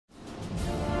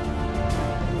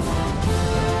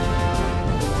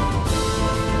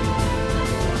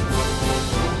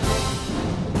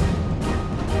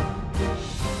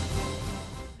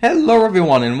Hello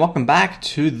everyone and welcome back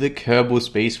to the Kerbal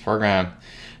Space Program.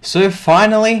 So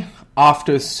finally,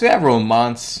 after several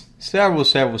months,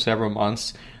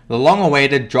 the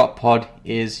long-awaited drop pod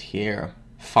is here.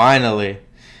 Finally.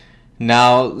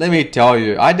 Now, let me tell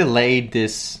you, I delayed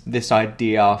this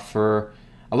idea for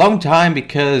a long time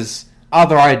because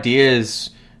other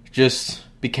ideas just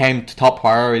became top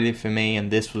priority for me and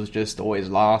this was just always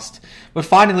last. But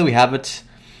finally we have it.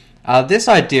 This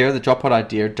idea, the drop pod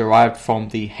idea, derived from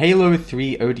the Halo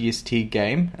 3 ODST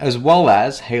game, as well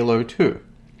as Halo 2.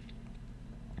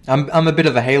 I'm a bit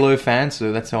of a Halo fan,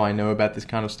 so that's how I know about this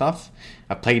kind of stuff.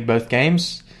 I played both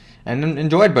games, and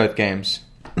enjoyed both games.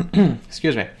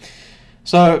 Excuse me.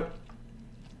 So,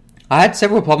 I had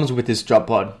several problems with this drop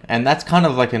pod, and that's kind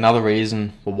of like another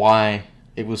reason why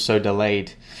it was so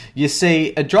delayed. You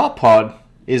see, a drop pod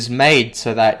is made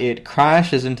so that it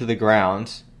crashes into the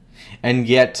ground, and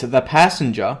yet the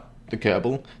passenger, the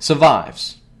Kerbal,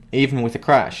 survives, even with a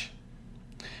crash.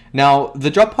 Now,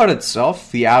 the drop pod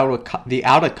itself, the outer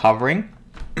covering,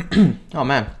 oh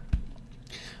man,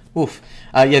 oof.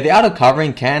 The outer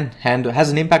covering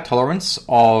has an impact tolerance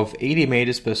of 80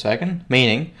 meters per second,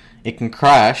 meaning it can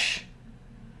crash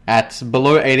at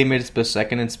below 80 meters per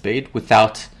second in speed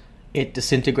without it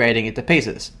disintegrating into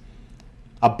pieces.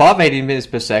 Above 80 meters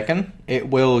per second, it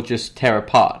will just tear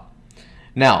apart.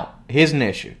 Now, here's an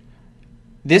issue.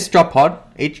 Each drop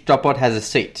pod has a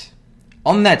seat.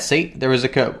 On that seat, there is a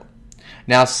Kerbal.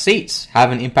 Now, seats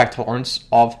have an impact tolerance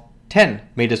of 10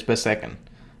 meters per second,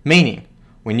 meaning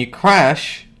when you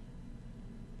crash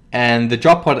and the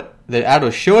drop pod, the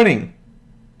outer shielding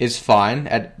is fine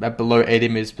at below 80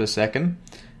 meters per second,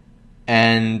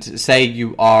 and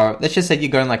let's just say you're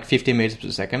going like 50 meters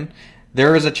per second,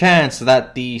 there is a chance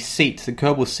that the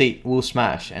Kerbal seat will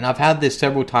smash. And I've had this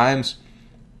several times,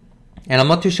 and I'm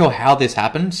not too sure how this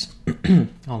happens.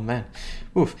 Oh man,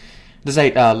 oof. Just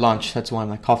ate lunch, that's why I'm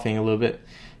like coughing a little bit.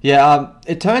 Yeah,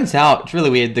 it turns out, it's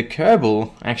really weird, the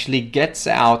Kerbal actually gets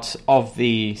out of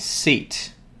the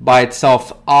seat by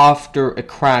itself after a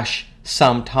crash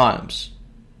sometimes,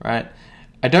 right?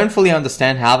 I don't fully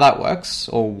understand how that works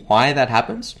or why that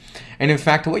happens. And in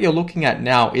fact, what you're looking at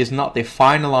now is not the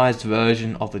finalized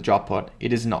version of the drop pod.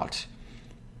 It is not.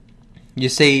 You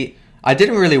see, I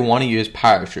didn't really want to use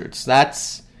parachutes.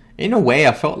 That's, in a way,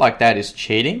 I felt like that is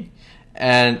cheating.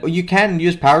 And you can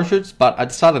use parachutes, but I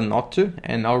decided not to.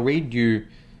 And I'll read you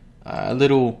a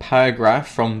little paragraph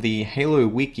from the Halo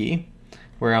Wiki,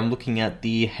 where I'm looking at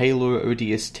the Halo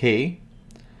ODST.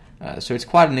 So it's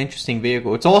quite an interesting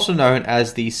vehicle. It's also known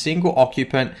as the Single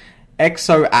Occupant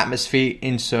Exo-Atmosphere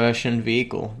Insertion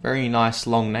Vehicle. Very nice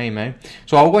long name, eh?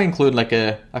 So I will include like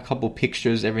a couple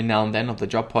pictures every now and then of the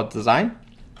drop pod design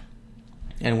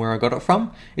and where I got it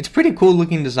from. It's pretty cool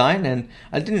looking design, and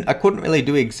I couldn't really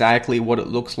do exactly what it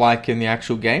looks like in the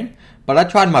actual game, but I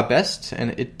tried my best,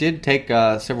 and it did take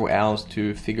several hours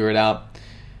to figure it out.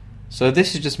 So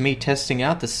this is just me testing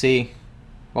out to see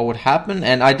what would happen,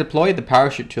 and I deployed the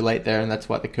parachute too late there, and that's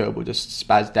why the Kerbal just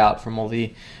spazzed out from all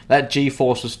that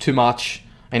G-force was too much,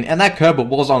 and that Kerbal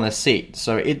was on a seat,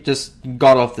 so it just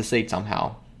got off the seat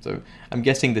somehow. So I'm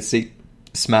guessing the seat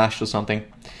smashed or something.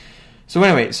 So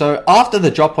anyway, so after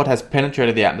the drop pod has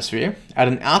penetrated the atmosphere, at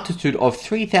an altitude of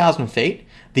 3,000 feet,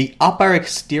 the upper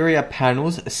exterior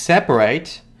panels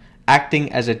separate,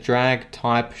 acting as a drag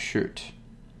type chute.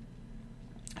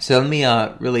 So let me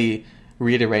really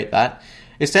reiterate that.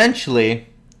 Essentially,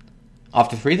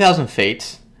 after 3,000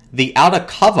 feet, the outer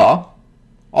cover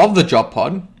of the drop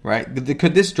pod, right?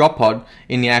 This drop pod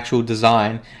in the actual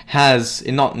design has,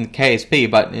 not in KSP,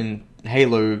 but in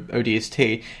Halo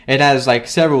ODST, it has like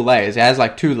several layers. It has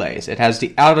like 2 layers. It has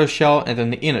the outer shell and then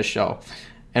the inner shell.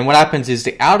 And what happens is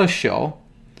the outer shell,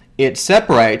 it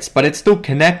separates, but it's still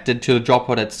connected to the drop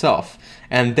pod itself,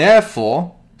 and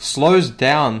therefore slows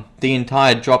down the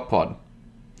entire drop pod.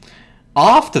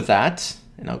 After that,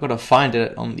 and I've got to find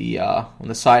it on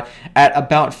the side, at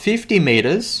about 50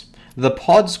 meters, the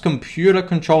pod's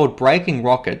computer-controlled braking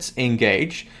rockets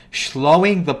engage,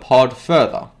 slowing the pod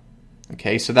further.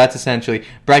 Okay, so that's essentially,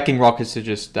 braking rockets are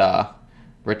just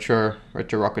retro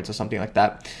rockets or something like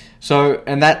that. So,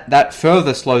 and that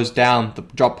further slows down the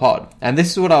drop pod. And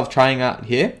this is what I was trying out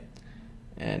here.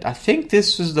 And I think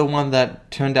this was the one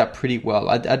that turned out pretty well.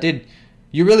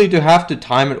 You really do have to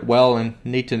time it well and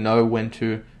need to know when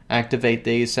to activate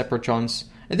these separatrons.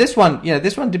 And this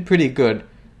one did pretty good.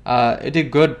 It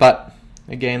did good, but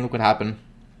again, look what happened.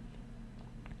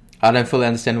 I don't fully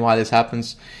understand why this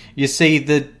happens. You see,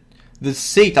 the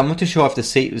seat, I'm not too sure if the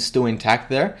seat was still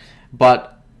intact there,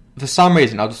 but for some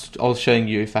reason, I was showing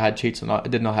you if I had cheats or not. I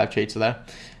did not have cheats there.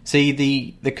 See,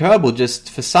 the Kerbal just,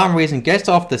 for some reason, gets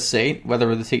off the seat,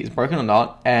 whether the seat is broken or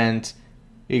not, and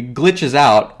it glitches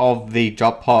out of the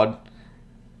drop pod.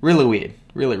 Really weird.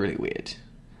 Really, really weird.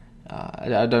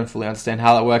 I don't fully understand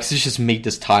how that works. It's just me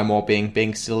just time warping,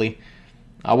 being silly.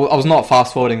 I was not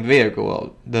fast forwarding the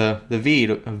vehicle, the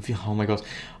video. Oh my gosh,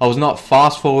 I was not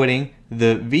fast forwarding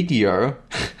the video.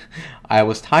 I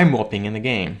was time warping in the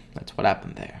game. That's what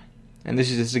happened there. And this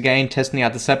is just again testing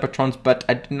out the Separatrons, but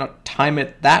I did not time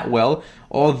it that well.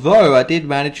 Although I did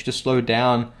manage to slow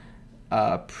down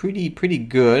pretty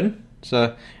good.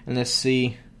 So, and let's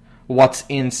see what's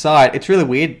inside. It's really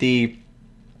weird. The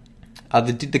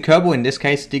Kerbal in this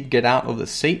case did get out of the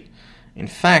seat. In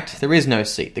fact, there is no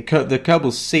seat. The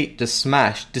Kerbal's seat just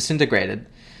smashed, disintegrated,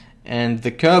 and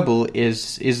the Kerbal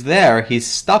is there. He's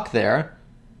stuck there,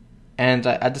 and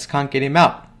I just can't get him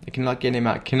out. I cannot get him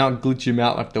out. Cannot glitch him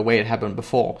out like the way it happened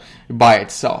before by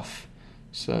itself.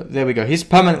 So there we go. He's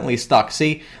permanently stuck.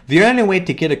 See, the only way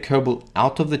to get a Kerbal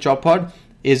out of the drop pod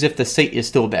is if the seat is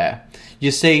still there.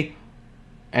 You see,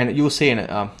 and you'll see in it.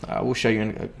 I will show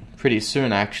you pretty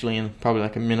soon, actually, in probably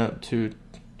like a minute or two.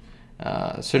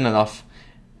 Soon enough.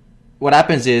 What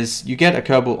happens is you get a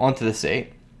Kerbal onto the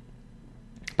seat,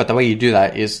 but the way you do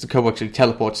that is the Kerbal actually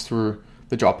teleports through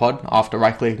the drop pod after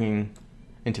right clicking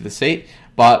into the seat.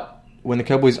 But when the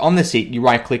Kerbal is on the seat, you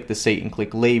right click the seat and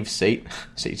click leave seat,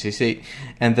 seat,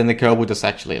 and then the Kerbal just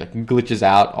actually like glitches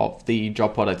out of the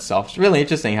drop pod itself. It's really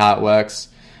interesting how it works.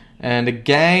 And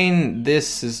again,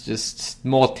 this is just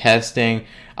more testing.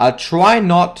 Try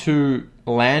not to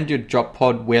land your drop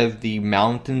pod where the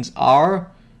mountains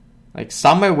are. Like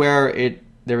somewhere where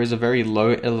there is a very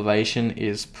low elevation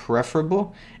is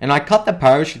preferable. And I cut the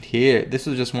parachute here. This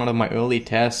was just one of my early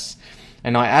tests,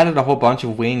 and I added a whole bunch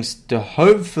of wings to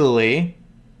hopefully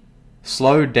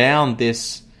slow down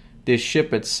this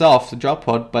ship itself, the drop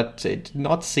pod, but it did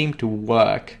not seem to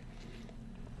work.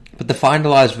 But the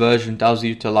finalized version does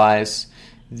utilize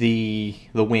the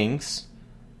wings.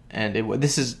 And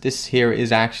this here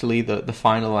is actually the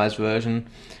finalized version,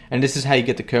 and this is how you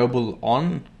get the Kerbal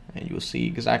on, and you'll see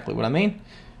exactly what I mean.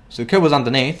 So the Kerbal's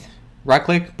underneath, right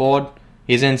click, board,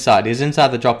 he's inside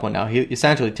the drop pod now. He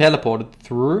essentially teleported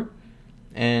through,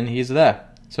 and he's there.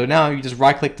 So now you just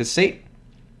right click the seat,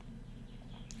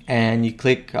 and you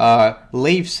click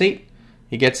leave seat,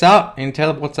 he gets out, and he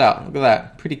teleports out. Look at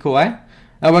that, pretty cool, eh?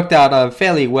 That worked out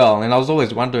fairly well, and I was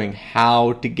always wondering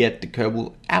how to get the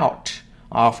Kerbal out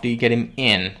after you get him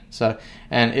in. So,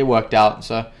 and it worked out.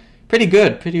 So, pretty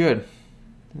good.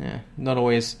 Yeah, it's not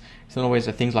always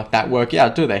that things like that work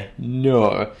out, do they?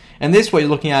 No. And this what you're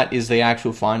looking at is the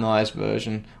actual finalized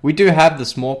version. We do have the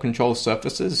small control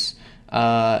surfaces,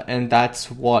 and that's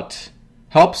what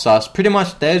helps us. Pretty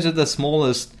much, those are the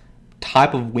smallest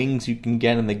type of wings you can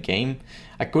get in the game.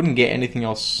 I couldn't get anything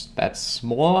else that's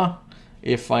smaller.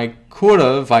 If I could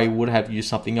have, I would have used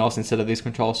something else instead of these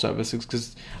control surfaces,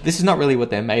 because this is not really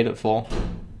what they're made it for.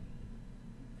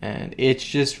 And it's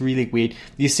just really weird.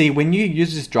 You see, when you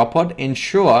use this drop pod,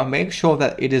 make sure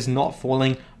that it is not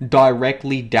falling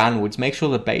directly downwards. Make sure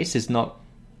the base is not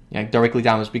directly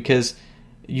downwards, because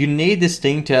you need this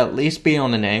thing to at least be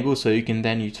on an angle so you can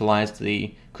then utilize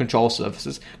the control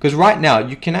surfaces. Because right now,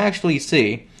 you can actually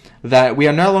see that we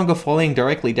are no longer falling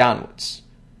directly downwards.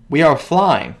 We are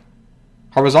flying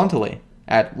horizontally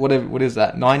at what is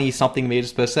that, 90 something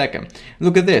meters per second.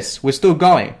 Look at this, we're still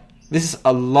going. This is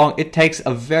it takes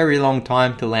a very long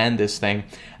time to land this thing.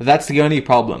 That's the only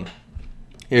problem.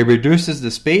 It reduces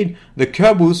the speed. The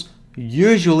Kerbals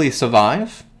usually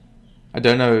survive. I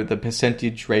don't know the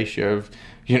percentage ratio of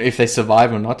if they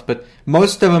survive or not, but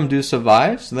most of them do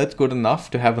survive, so that's good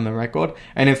enough to have on the record.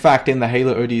 And in fact, in the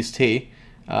Halo ODST,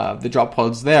 the drop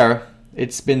pods there,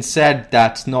 it's been said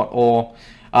that not all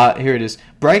here it is.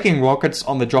 Braking rockets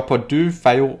on the drop pod do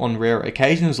fail on rare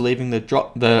occasions, leaving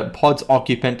the pod's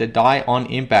occupant to die on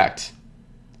impact.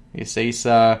 You see,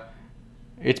 so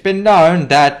it's been known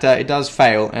that it does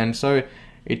fail, and so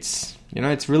it's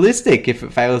realistic if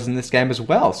it fails in this game as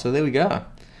well. So there we go. A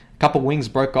couple wings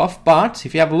broke off, but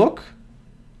if you have a look,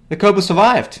 the Kerbal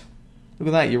survived. Look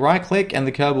at that, you right click and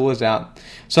the Kerbal is out.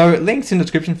 So links in the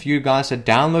description for you guys to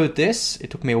download this.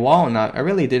 It took me a while, and I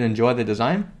really did enjoy the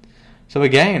design. So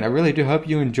again, I really do hope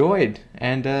you enjoyed,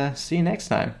 and see you next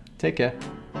time. Take care.